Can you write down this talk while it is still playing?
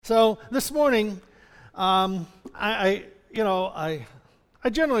So this morning, I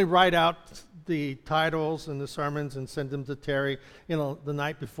generally write out the titles and the sermons and send them to Terry, the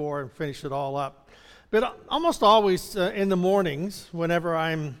night before and finish it all up. But almost always in the mornings, whenever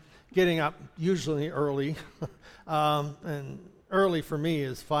I'm getting up, usually early, and early for me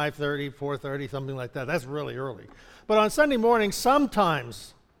is 5:30, 4:30, something like that. That's really early. But on Sunday morning,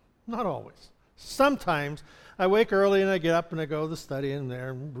 sometimes, not always, sometimes I wake early and I get up and I go to the study and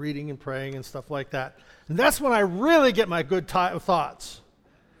there, reading and praying and stuff like that. And that's when I really get my good thoughts.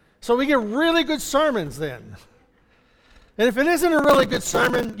 So we get really good sermons then. And if it isn't a really good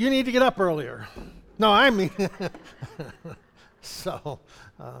sermon, you need to get up earlier. No, I mean,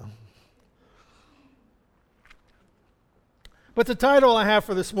 But the title I have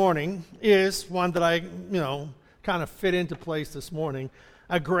for this morning is one that I, kind of fit into place this morning.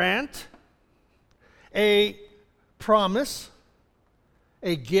 A grant, a promise,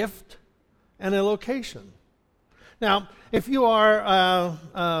 a gift, and a location. Now, if you are a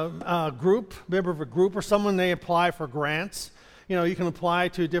member of a group, or someone may apply for grants, you can apply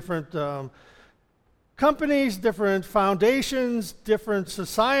to different companies, different foundations, different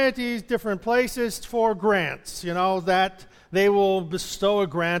societies, different places for grants, that they will bestow a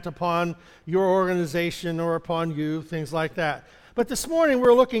grant upon your organization or upon you, things like that. But this morning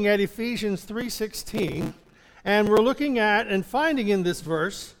we're looking at Ephesians 3:16, and we're looking at and finding in this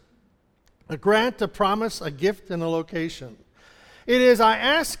verse a grant, a promise, a gift, and a location. It is, I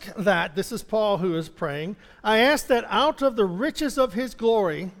ask that, this is Paul who is praying, I ask that out of the riches of his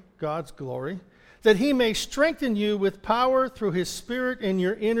glory, God's glory, that he may strengthen you with power through his Spirit in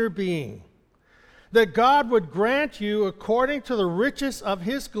your inner being. That God would grant you, according to the riches of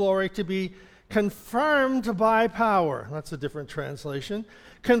his glory, to be confirmed by power. That's a different translation.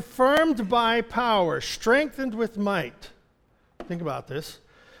 Confirmed by power, strengthened with might. Think about this.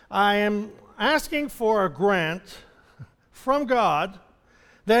 I am asking for a grant from God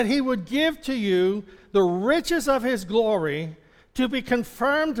that he would give to you the riches of his glory to be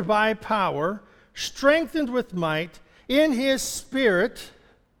confirmed by power, strengthened with might in his Spirit,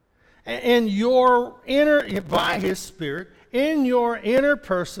 in your inner, by his Spirit, in your inner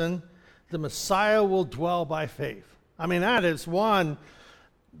person, the Messiah will dwell by faith. I mean, that is one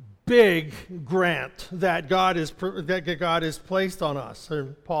big grant that God has placed on us.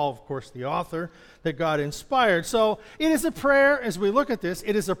 And Paul, of course, the author, that God inspired. So it is a prayer, as we look at this,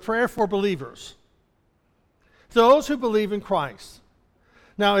 it is a prayer for believers. Those who believe in Christ.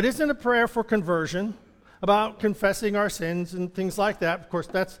 Now, it isn't a prayer for conversion, about confessing our sins and things like that. Of course,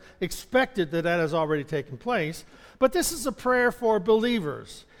 that's expected that has already taken place. But this is a prayer for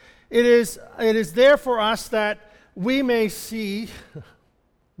believers. It is there for us that we may see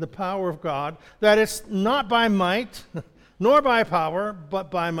the power of God, that it's not by might, nor by power, but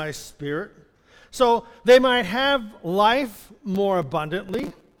by my Spirit. So they might have life more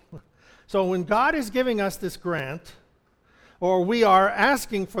abundantly. So when God is giving us this grant, or we are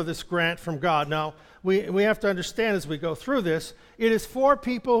asking for this grant from God, now we have to understand as we go through this, it is for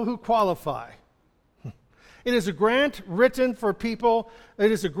people who qualify. It is a grant written for people.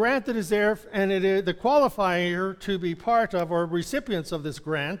 It is a grant that is there, and it is the qualifier to be part of or recipients of this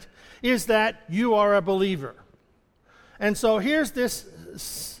grant is that you are a believer. And so here's this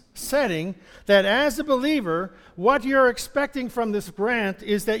setting that as a believer, what you're expecting from this grant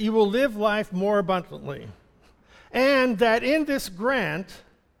is that you will live life more abundantly. And that in this grant,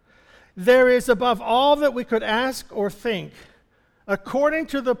 there is above all that we could ask or think, according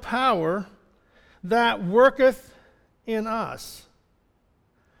to the power that worketh in us.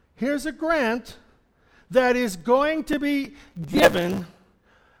 Here's a grant that is going to be given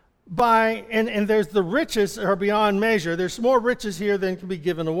by, and there's the riches are beyond measure. There's more riches here than can be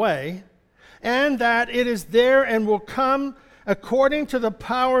given away. And that it is there and will come according to the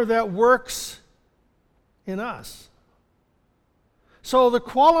power that works in us. So the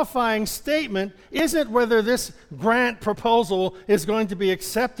qualifying statement isn't whether this grant proposal is going to be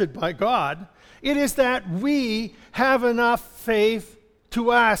accepted by God. It is that we have enough faith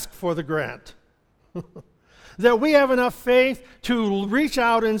to ask for the grant. That we have enough faith to reach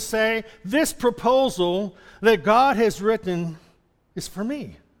out and say, this proposal that God has written is for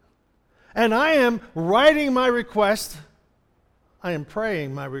me. And I am writing my request, I am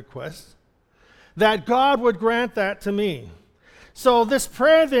praying my request, that God would grant that to me. So this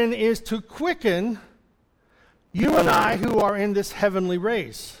prayer then is to quicken you and I who are in this heavenly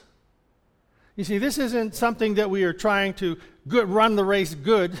race. You see, this isn't something that we are trying to run the race a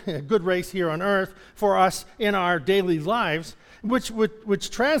good race here on earth for us in our daily lives, which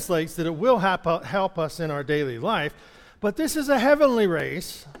translates that it will help us in our daily life. But this is a heavenly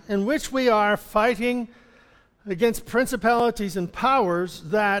race in which we are fighting against principalities and powers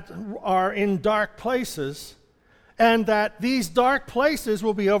that are in dark places, and that these dark places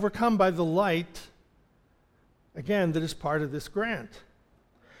will be overcome by the light, again, that is part of this grant.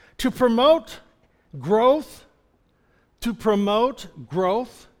 To promote growth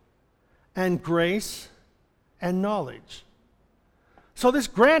and grace and knowledge. So this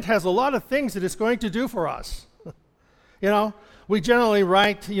grant has a lot of things that it's going to do for us. We generally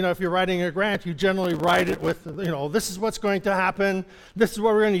write, if you're writing a grant, you generally write it with, this is what's going to happen, this is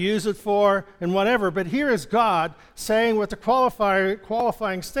what we're going to use it for, and whatever. But here is God saying what the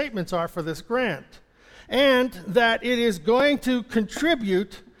qualifying statements are for this grant. And that it is going to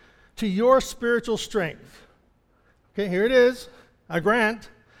contribute to your spiritual strength. Okay, here it is, a grant.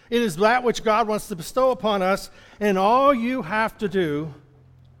 It is that which God wants to bestow upon us, and all you have to do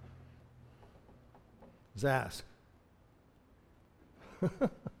is ask.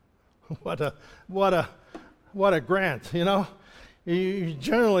 What a grant, You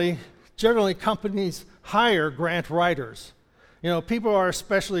generally companies hire grant writers. People are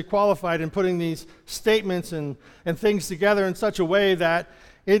especially qualified in putting these statements and things together in such a way that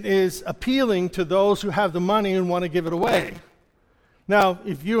it is appealing to those who have the money and want to give it away. Now,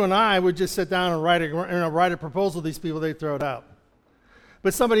 if you and I would just sit down and write a proposal to these people, they'd throw it out.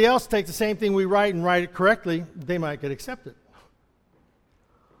 But somebody else takes the same thing we write and write it correctly, they might get accepted.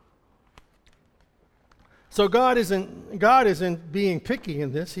 So God isn't being picky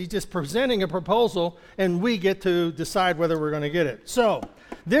in this. He's just presenting a proposal, and we get to decide whether we're going to get it. So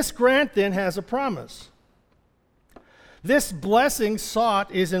this grant then has a promise. This blessing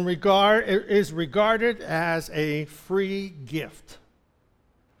sought is regarded as a free gift.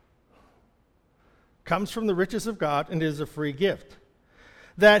 Comes from the riches of God and is a free gift.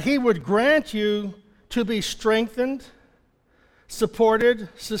 That He would grant you to be strengthened, supported,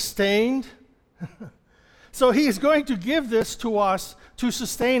 sustained. So He is going to give this to us to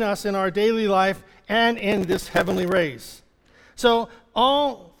sustain us in our daily life and in this heavenly race. So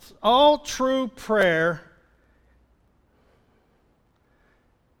all true prayer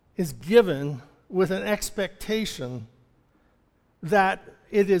is given with an expectation that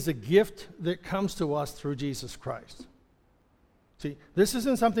it is a gift that comes to us through Jesus Christ. See, this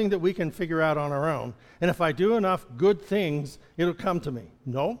isn't something that we can figure out on our own. And if I do enough good things, it'll come to me.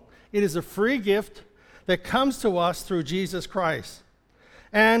 No, it is a free gift that comes to us through Jesus Christ.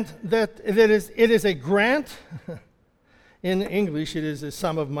 And it is a grant. In English, it is a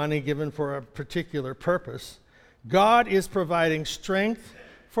sum of money given for a particular purpose. God is providing strength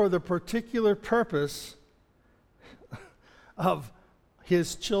for the particular purpose of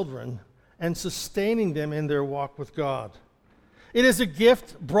His children and sustaining them in their walk with God. It is a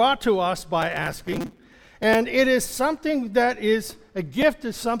gift brought to us by asking, and it is something that is a gift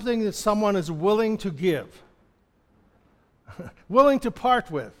is something that someone is willing to give, willing to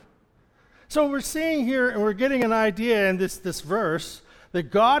part with. So we're seeing here, and we're getting an idea in this verse, that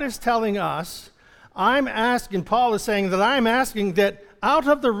God is telling us, Paul is saying that I'm asking that out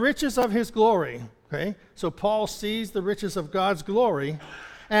of the riches of His glory, okay? So Paul sees the riches of God's glory,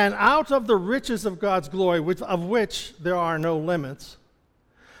 and out of the riches of God's glory, of which there are no limits,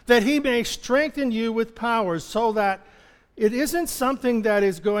 that He may strengthen you with powers, so that it isn't something that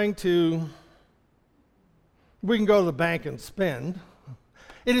is going to, we can go to the bank and spend.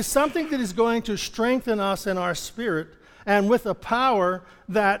 It is something that is going to strengthen us in our spirit, and with a power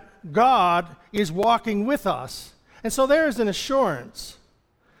that God is walking with us. And so there is an assurance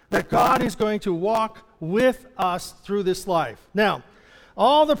that God is going to walk with us through this life. Now,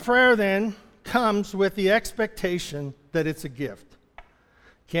 all the prayer then comes with the expectation that it's a gift.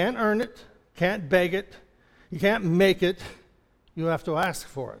 Can't earn it, can't beg it, you can't make it, you have to ask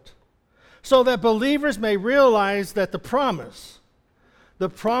for it. So that believers may realize that the promise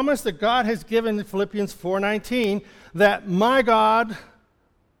that God has given in Philippians 4:19, that my God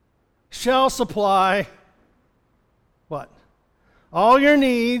shall supply what? All your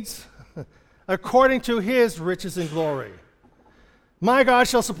needs according to His riches and glory. My God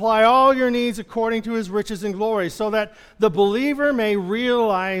shall supply all your needs according to His riches and glory, so that the believer may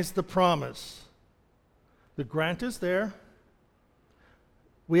realize the promise. The grant is there.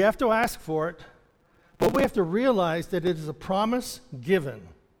 We have to ask for it, but we have to realize that it is a promise given.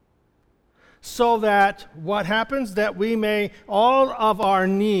 So that what happens, that all of our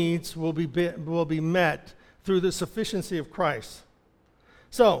needs will be met through the sufficiency of Christ.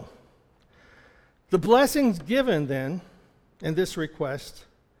 So, the blessings given then in this request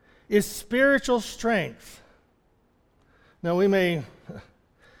is spiritual strength. Now we may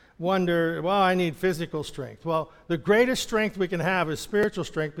wonder, well, I need physical strength. Well, the greatest strength we can have is spiritual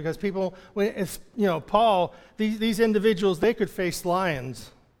strength, because people, Paul, these individuals, they could face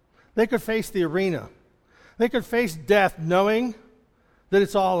lions. They could face the arena. They could face death knowing that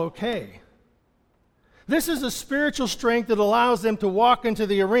it's all okay. This is a spiritual strength that allows them to walk into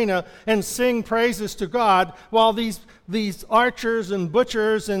the arena and sing praises to God, while these archers and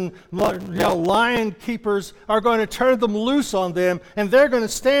butchers and lion keepers are going to turn them loose on them, and they're going to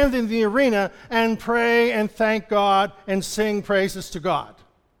stand in the arena and pray and thank God and sing praises to God.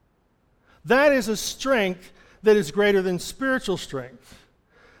 That is a strength that is greater than spiritual strength.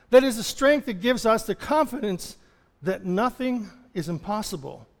 That is a strength that gives us the confidence that nothing is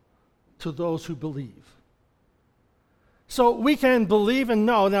impossible to those who believe. So we can believe and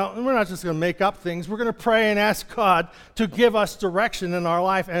know. Now, we're not just going to make up things. We're going to pray and ask God to give us direction in our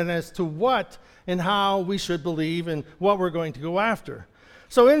life and as to what and how we should believe and what we're going to go after.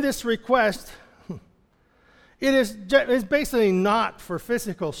 So in this request, it's basically not for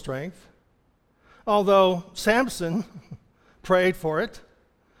physical strength, although Samson prayed for it,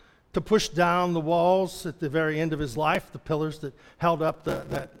 to push down the walls at the very end of his life, the pillars that held up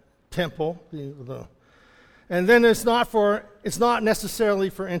that temple, and then it's not necessarily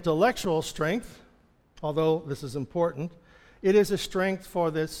for intellectual strength, although this is important. It is a strength for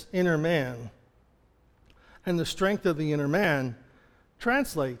this inner man. And the strength of the inner man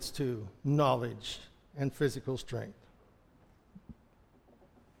translates to knowledge and physical strength.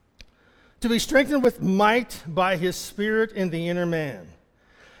 To be strengthened with might by his Spirit in the inner man.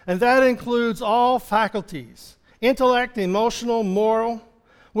 And that includes all faculties, intellect, emotional, moral,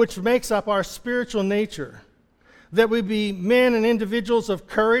 which makes up our spiritual nature. That we be men and individuals of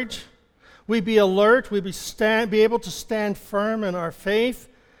courage, we be alert, we be able to stand firm in our faith.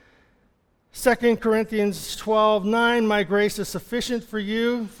 2 Corinthians 12:9, my grace is sufficient for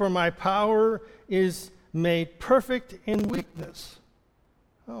you, for my power is made perfect in weakness.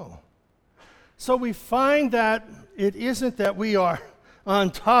 Oh. So we find that it isn't that we are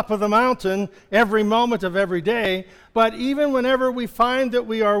on top of the mountain every moment of every day, but even whenever we find that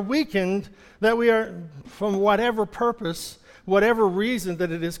we are weakened, that we are, from whatever purpose, whatever reason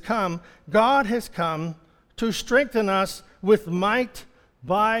that it has come, God has come to strengthen us with might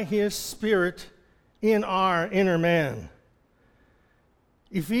by his Spirit in our inner man.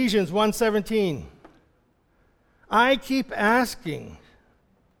 Ephesians 1:17. I keep asking.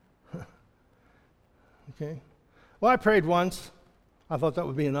 Okay. Well, I prayed once. I thought that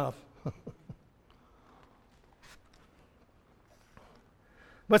would be enough.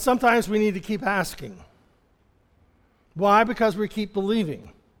 But sometimes we need to keep asking. Why? Because we keep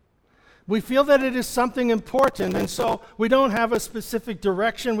believing. We feel that it is something important, and so we don't have a specific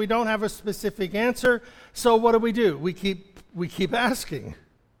direction, we don't have a specific answer, so what do? We keep asking.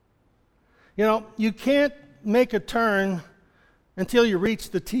 You know, you can't make a turn until you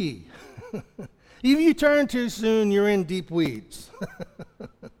reach the T. If you turn too soon, you're in deep weeds.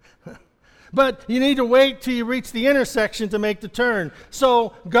 But you need to wait till you reach the intersection to make the turn.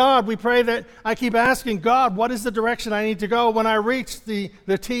 So, God, we pray that I keep asking, God, what is the direction I need to go when I reach the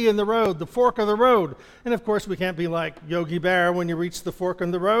T in the road, the fork of the road? And of course, we can't be like Yogi Bear when you reach the fork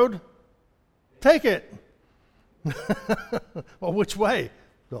in the road. Take it. Well, which way?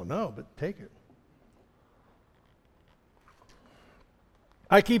 Don't know, but take it.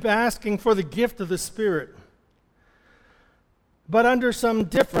 I keep asking for the gift of the Spirit, but under some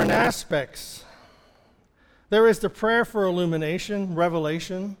different aspects. There is the prayer for illumination,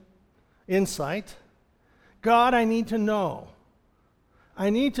 revelation, insight. God, I need to know.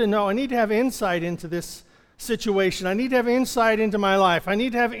 I need to know. I need to have insight into this situation. I need to have insight into my life. I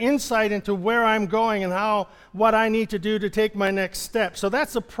need to have insight into where I'm going and what I need to do to take my next step. So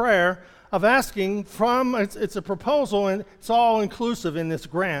that's a prayer of asking it's a proposal, and it's all inclusive in this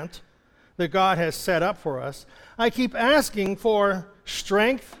grant that God has set up for us. I keep asking for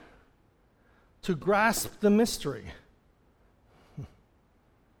strength to grasp the mystery.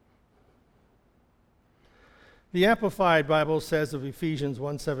 The Amplified Bible says of Ephesians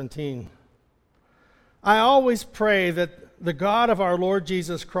 1:17, I always pray that the God of our Lord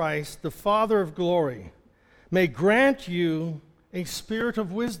Jesus Christ, the Father of glory, may grant you a spirit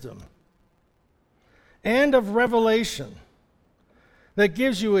of wisdom and of revelation that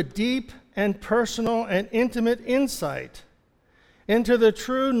gives you a deep and personal and intimate insight into the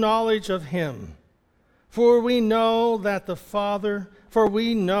true knowledge of him. For we know the Father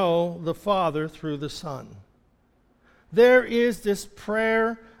through the Son. There is this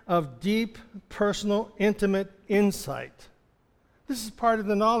prayer of deep, personal, intimate insight. This is part of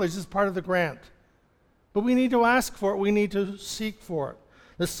the knowledge, this is part of the grant. But we need to ask for it, we need to seek for it.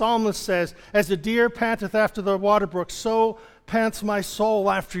 The psalmist says, as the deer panteth after the water brook, so pants my soul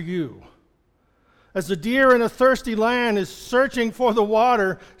after you. As the deer in a thirsty land is searching for the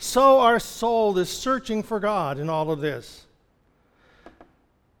water, so our soul is searching for God in all of this.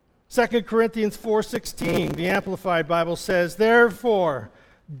 2 Corinthians 4:16, the Amplified Bible says, therefore,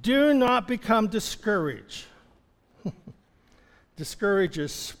 do not become discouraged. Discouraged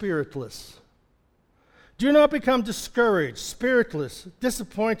is spiritless. Do not become discouraged, spiritless,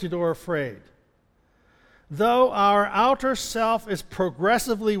 disappointed, or afraid. Though our outer self is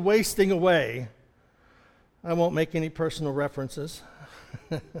progressively wasting away, I won't make any personal references.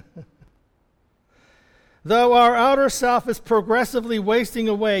 Though our outer self is progressively wasting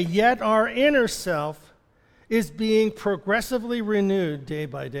away, yet our inner self is being progressively renewed day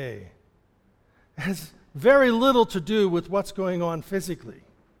by day. It has very little to do with what's going on physically.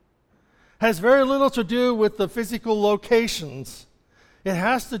 It has very little to do with the physical locations. It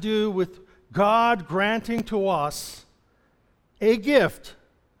has to do with God granting to us a gift,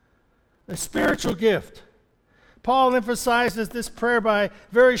 a spiritual gift. Paul emphasizes this prayer by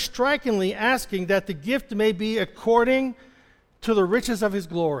very strikingly asking that the gift may be according to the riches of his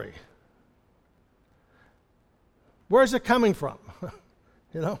glory. Where is it coming from?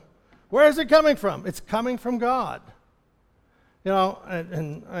 Where is it coming from? It's coming from God.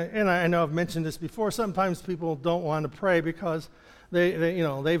 And I know I've mentioned this before. Sometimes people don't want to pray because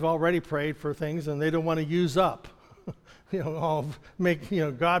they've already prayed for things and they don't want to use up. God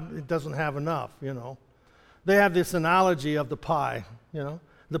doesn't have enough. They have this analogy of the pie,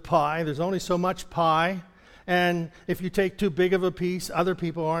 the pie. There's only so much pie, and if you take too big of a piece, other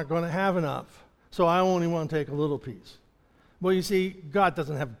people aren't going to have enough. So I only want to take a little piece. Well, you see, God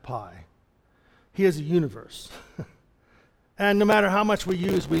doesn't have a pie. He has a universe. And no matter how much we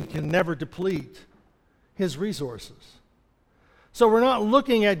use, we can never deplete his resources. So we're not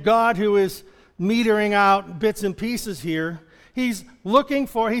looking at God who is metering out bits and pieces here. He's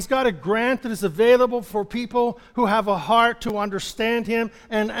got a grant that is available for people who have a heart to understand him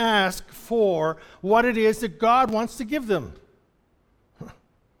and ask for what it is that God wants to give them.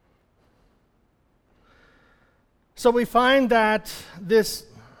 So we find that this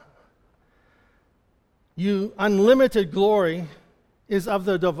unlimited glory is of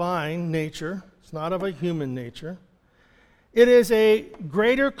the divine nature. It's not of a human nature. It is a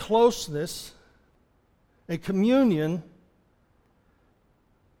greater closeness, a communion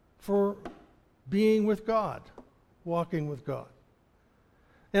for being with God, walking with God.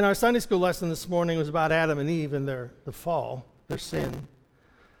 In our Sunday school lesson this morning, it was about Adam and Eve and the fall, their sin.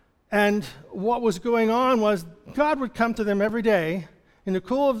 And what was going on was God would come to them every day in the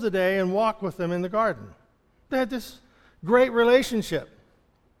cool of the day and walk with them in the garden. They had this great relationship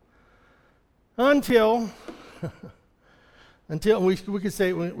until we could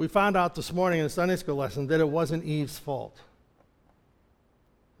say we found out this morning in the Sunday school lesson that it wasn't Eve's fault.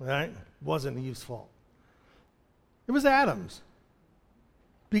 Right? It wasn't Eve's fault. It was Adam's.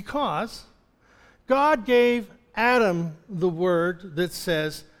 Because God gave Adam the word that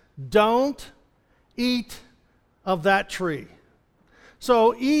says, don't eat of that tree.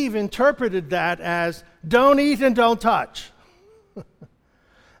 So Eve interpreted that as, don't eat and don't touch.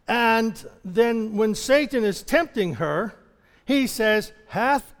 And then when Satan is tempting her, he says,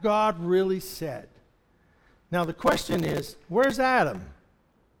 hath God really said? Now the question is, where's Adam?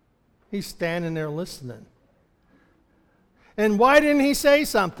 He's standing there listening. And why didn't he say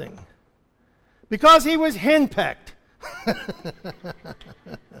something? Because he was henpecked.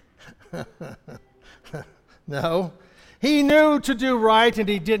 No. He knew to do right and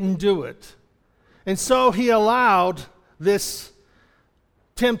he didn't do it. And so he allowed this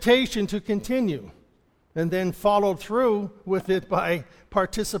temptation to continue and then followed through with it by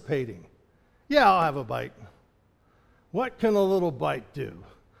participating. Yeah, I'll have a bite. What can a little bite do?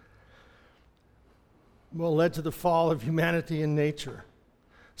 Well, led to the fall of humanity and nature.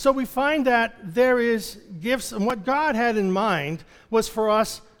 So we find that there is gifts, and what God had in mind was for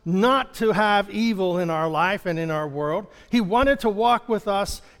us not to have evil in our life and in our world. He wanted to walk with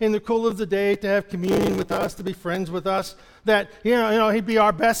us in the cool of the day, to have communion with us, to be friends with us, that, he'd be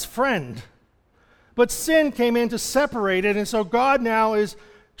our best friend. But sin came in to separate it, and so God now is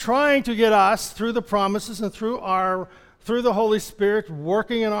trying to get us through the promises and through the Holy Spirit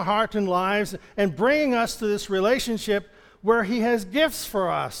working in our heart and lives and bringing us to this relationship where he has gifts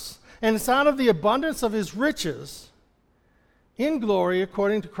for us. And it's out of the abundance of his riches in glory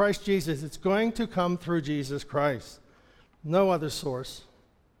according to Christ Jesus. It's going to come through Jesus Christ. No other source.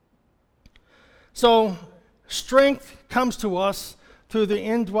 So strength comes to us through the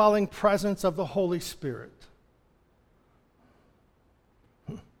indwelling presence of the Holy Spirit.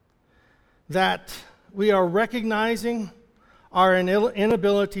 that we are recognizing our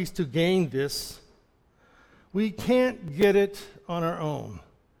inabilities to gain this. We can't get it on our own.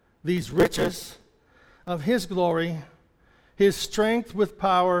 These riches of His glory, His strength with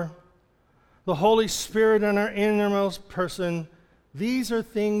power, the Holy Spirit in our innermost person, these are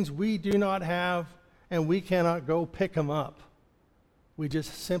things we do not have, and we cannot go pick them up. We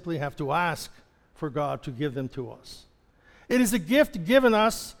just simply have to ask for God to give them to us. It is a gift given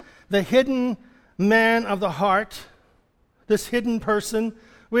us, the hidden man of the heart, this hidden person.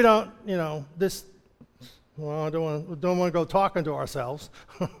 We don't, I don't want to go talking to ourselves,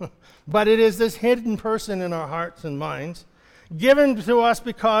 but it is this hidden person in our hearts and minds, given to us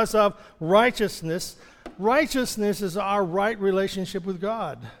because of righteousness. Righteousness is our right relationship with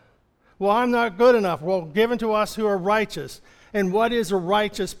God. Well, I'm not good enough. Well, given to us who are righteous. And what is a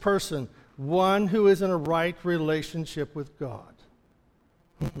righteous person? One who is in a right relationship with God.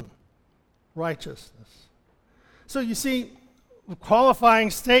 Righteousness. So you see, qualifying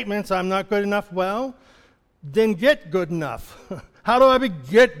statements, I'm not good enough. Well, then get good enough. How do I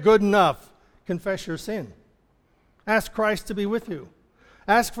get good enough? Confess your sin. Ask Christ to be with you.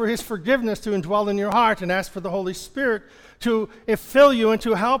 Ask for His forgiveness to indwell in your heart, and ask for the Holy Spirit to fill you and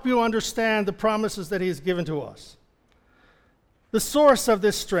to help you understand the promises that He has given to us. The source of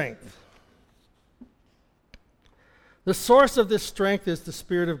this strength. The source of this strength is the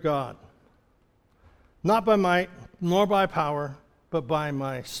Spirit of God. Not by might, nor by power, but by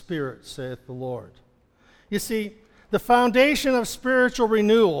my Spirit, saith the Lord. You see, the foundation of spiritual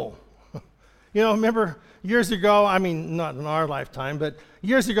renewal. Remember years ago, not in our lifetime, but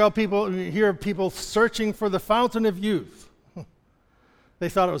years ago, you hear people searching for the fountain of youth. They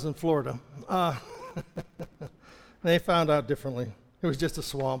thought it was in Florida. They found out differently. It was just a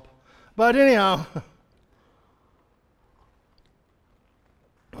swamp. But anyhow,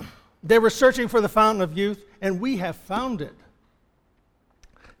 they were searching for the fountain of youth, and we have found it.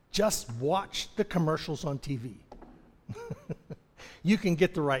 Just watch the commercials on TV. You can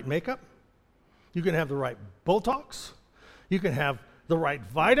get the right makeup. You can have the right Botox. You can have the right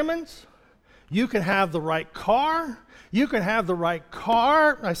vitamins. You can have the right car. You can have the right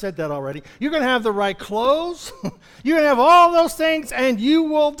car. I said that already. You can have the right clothes. You can have all those things, and you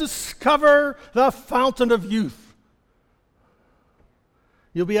will discover the fountain of youth.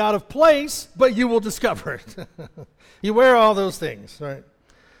 You'll be out of place, but you will discover it. You wear all those things, right?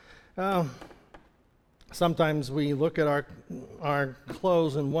 Sometimes we look at our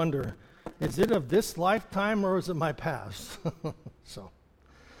clothes and wonder, is it of this lifetime or is it my past?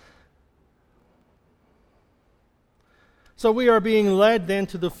 So we are being led then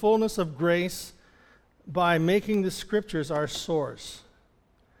to the fullness of grace by making the Scriptures our source.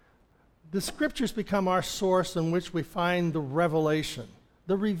 The Scriptures become our source in which we find the revelation,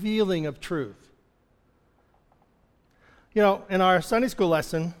 the revealing of truth. In our Sunday school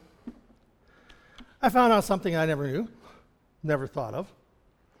lesson, I found out something I never knew, never thought of.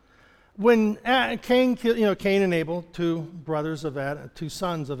 When Cain and Abel, two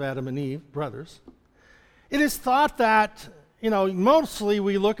sons of Adam and Eve, brothers, it is thought that, mostly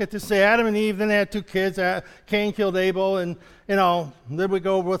we look at this, say Adam and Eve, then they had two kids, Cain killed Abel, and, then we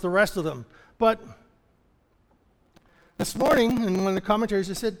go with the rest of them. But this morning, in one of the commentaries,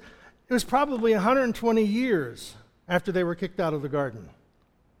 they said it was probably 120 years after they were kicked out of the garden.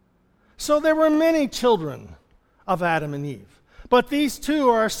 So there were many children of Adam and Eve. But these two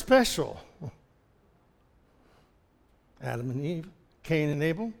are special. Adam and Eve, Cain and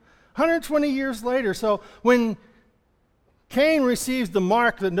Abel. 120 years later. So when Cain receives the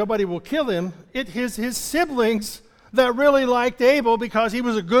mark that nobody will kill him, it is his siblings that really liked Abel because he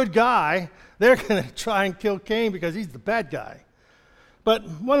was a good guy. They're going to try and kill Cain because he's the bad guy. But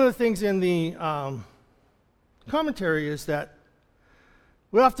one of the things in the commentary is that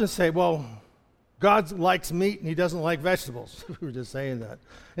we often say, well, God likes meat and He doesn't like vegetables. We were just saying that.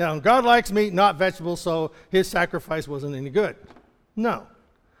 God likes meat, not vegetables, so His sacrifice wasn't any good. No.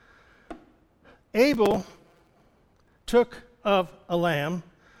 Abel took of a lamb,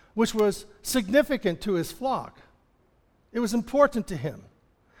 which was significant to his flock. It was important to him.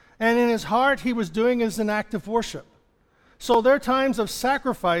 And in his heart, he was doing it as an act of worship. So their times of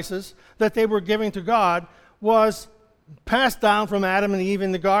sacrifices that they were giving to God was passed down from Adam and Eve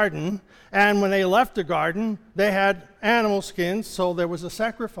in the garden, and when they left the garden, they had animal skins, so there was a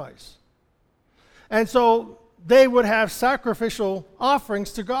sacrifice. And so they would have sacrificial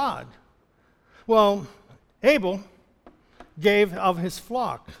offerings to God. Well, Abel gave of his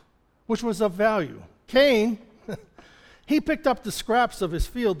flock, which was of value. Cain, he picked up the scraps of his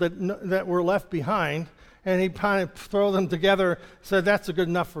field that were left behind, and he kind of threw them together, said that's good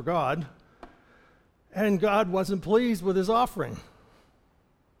enough for God. And God wasn't pleased with his offering.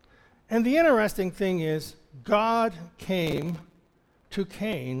 And the interesting thing is, God came to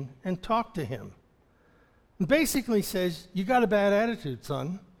Cain and talked to him. And basically says, you got a bad attitude,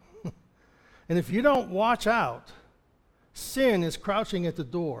 son. And if you don't watch out, sin is crouching at the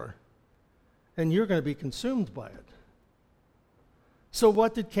door, and you're going to be consumed by it. So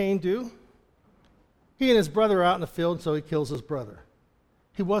what did Cain do? He and his brother are out in the field, so he kills his brother.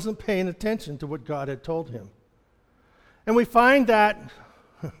 He wasn't paying attention to what God had told him. And we find that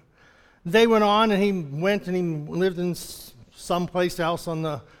they went on, and he went and he lived in someplace else on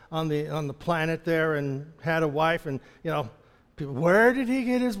the planet there, and had a wife. And people, where did he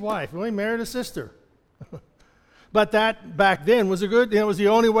get his wife? Well, he married a sister. But that back then was was the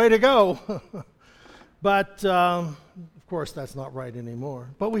only way to go. But of course, that's not right anymore.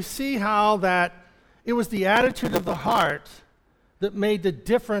 But we see how that it was the attitude of the heart that made the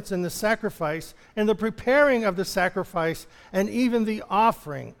difference in the sacrifice and the preparing of the sacrifice and even the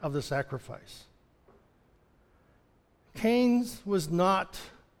offering of the sacrifice. Cain's was not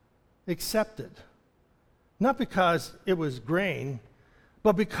accepted, not because it was grain,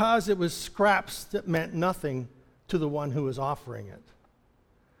 but because it was scraps that meant nothing to the one who was offering it.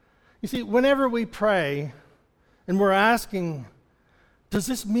 You see, whenever we pray and we're asking, does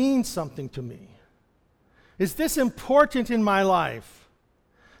this mean something to me? Is this important in my life?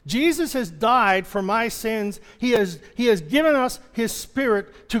 Jesus has died for my sins. He has given us his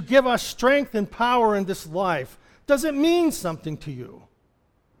Spirit to give us strength and power in this life. Does it mean something to you?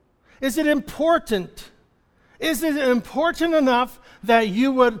 Is it important? Is it important enough that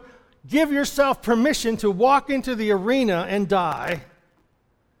you would give yourself permission to walk into the arena and die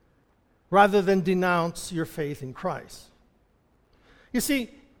rather than denounce your faith in Christ? You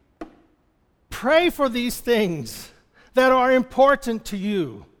see, pray for these things that are important to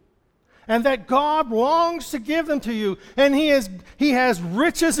you and that God longs to give them to you. And He has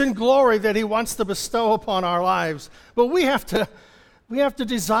riches and glory that He wants to bestow upon our lives. But we have to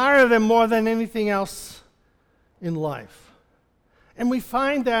desire them more than anything else in life. And we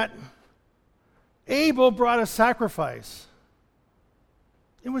find that Abel brought a sacrifice.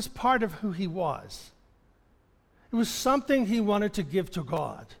 It was part of who he was. It was something he wanted to give to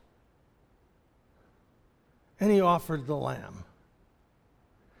God. And he offered the lamb.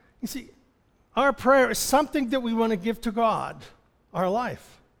 You see, our prayer is something that we want to give to God, our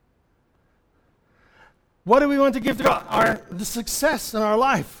life. What do we want to give to God? The success in our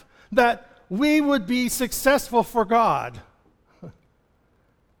life, that we would be successful for God.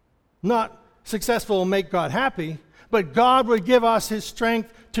 Not successful and make God happy, but God would give us his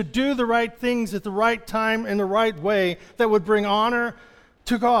strength to do the right things at the right time in the right way that would bring honor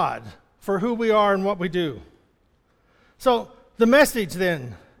to God for who we are and what we do. So the message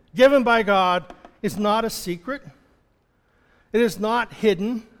then, given by God, is not a secret. It is not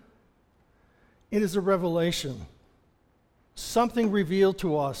hidden. It is a revelation. Something revealed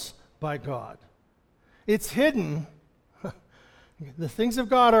to us by God. It's hidden. The things of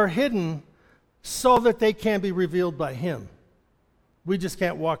God are hidden so that they can be revealed by him. We just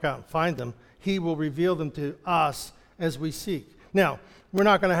can't walk out and find them. He will reveal them to us as we seek. Now, we're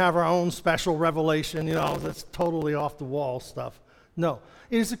not going to have our own special revelation, that's totally off the wall stuff. No.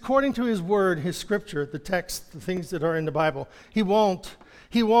 It is according to his word, his scripture, the text, the things that are in the Bible. He won't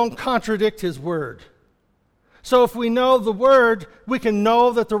contradict his word. So if we know the word, we can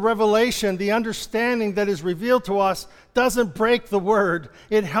know that the revelation, the understanding that is revealed to us doesn't break the word.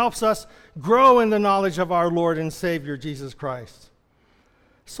 It helps us grow in the knowledge of our Lord and Savior, Jesus Christ.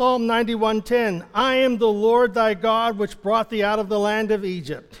 Psalm 91:10, I am the Lord thy God, which brought thee out of the land of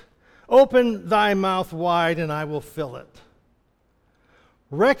Egypt. Open thy mouth wide, and I will fill it.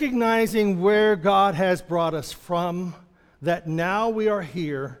 Recognizing where God has brought us from, that now we are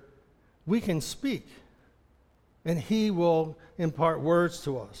here, we can speak, and he will impart words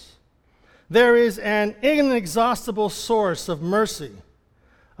to us. There is an inexhaustible source of mercy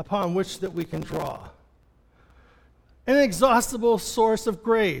upon which that we can draw. An inexhaustible source of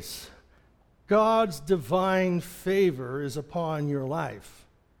grace. God's divine favor is upon your life.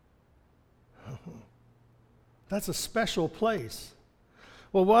 That's a special place.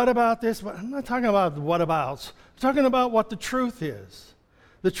 Well, what about this? I'm not talking about whatabouts. I'm talking about what the truth is.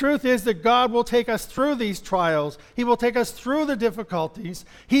 The truth is that God will take us through these trials. He will take us through the difficulties.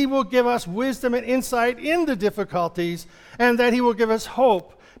 He will give us wisdom and insight in the difficulties, and that he will give us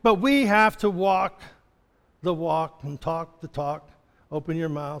hope. But we have to walk the walk and talk the talk. Open your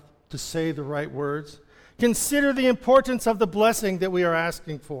mouth to say the right words. Consider the importance of the blessing that we are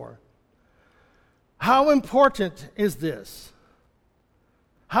asking for. How important is this?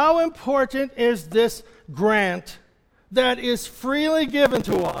 How important is this grant that is freely given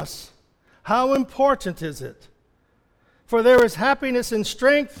to us? How important is it? For there is happiness in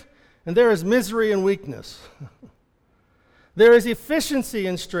strength, and there is misery in weakness. There is efficiency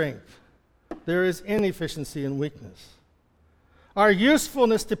in strength. There is inefficiency in weakness. Our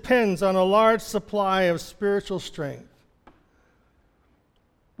usefulness depends on a large supply of spiritual strength.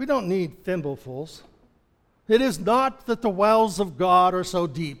 We don't need thimblefuls. It is not that the wells of God are so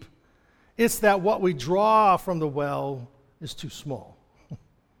deep. It's that what we draw from the well is too small.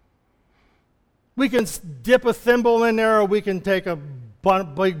 We can dip a thimble in there, or we can take a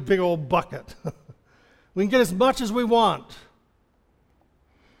big old bucket. We can get as much as we want.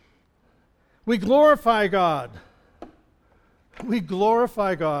 We glorify God. We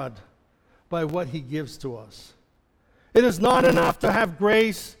glorify God by what He gives to us. It is not enough to have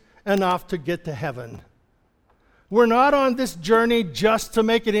grace enough to get to heaven. We're not on this journey just to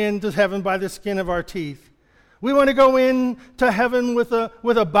make it into heaven by the skin of our teeth. We want to go into heaven with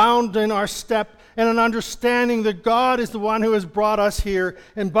a bound in our step and an understanding that God is the one who has brought us here,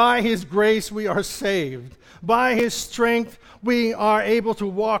 and by His grace we are saved. By His strength we are able to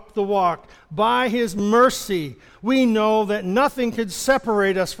walk the walk. By His mercy we know that nothing can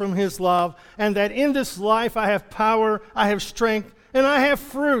separate us from His love, and that in this life I have power, I have strength, and I have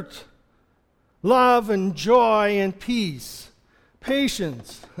fruit. Love and joy and peace,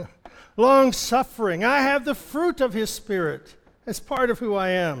 patience, long-suffering. I have the fruit of His Spirit as part of who I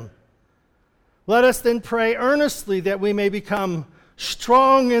am. Let us then pray earnestly that we may become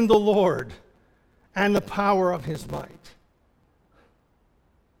strong in the Lord and the power of His might.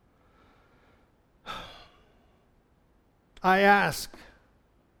 I ask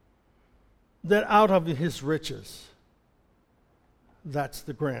that out of His riches, that's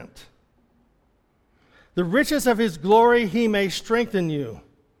the grant, the riches of His glory, He may strengthen you.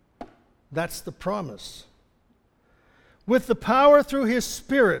 That's the promise. With the power through His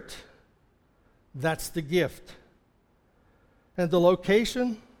Spirit, that's the gift. And the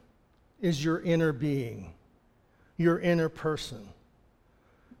location is your inner being, your inner person.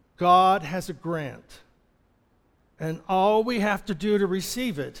 God has a grant, and all we have to do to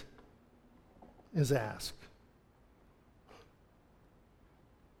receive it is ask.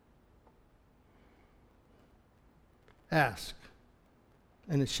 Ask,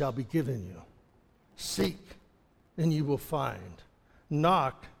 and it shall be given you. Seek, and you will find.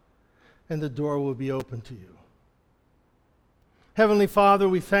 Knock, and the door will be open to you. Heavenly Father,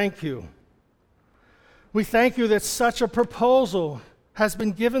 we thank you. We thank you that such a proposal has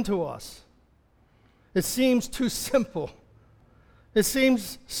been given to us. It seems too simple. It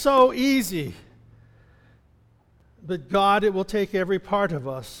seems so easy. But God, it will take every part of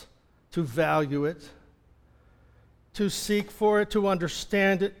us to value it, to seek for it, to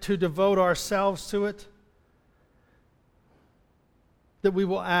understand it, to devote ourselves to it, that we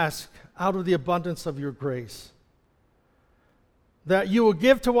will ask out of the abundance of your grace, that you will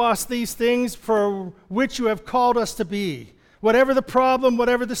give to us these things for which you have called us to be. Whatever the problem,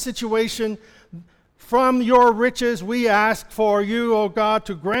 whatever the situation, from your riches we ask for you, O God,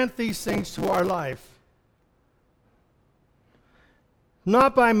 to grant these things to our life.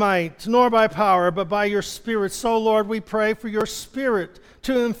 Not by might, nor by power, but by your Spirit. So, Lord, we pray for your Spirit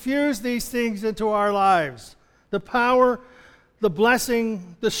to infuse these things into our lives. The power, the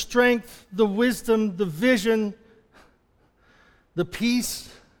blessing, the strength, the wisdom, the vision, the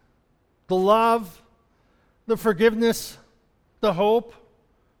peace, the love, the forgiveness, the hope,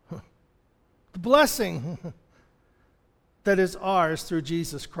 the blessing that is ours through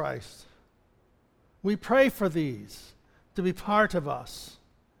Jesus Christ. We pray for these to be part of us.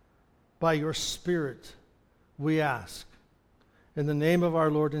 By your Spirit, we ask. In the name of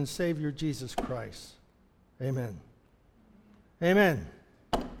our Lord and Savior, Jesus Christ. Amen. Amen.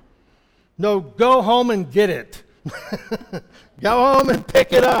 No, go home and get it. Go home and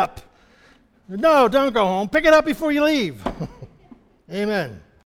pick it up. No, don't go home. Pick it up before you leave. Amen.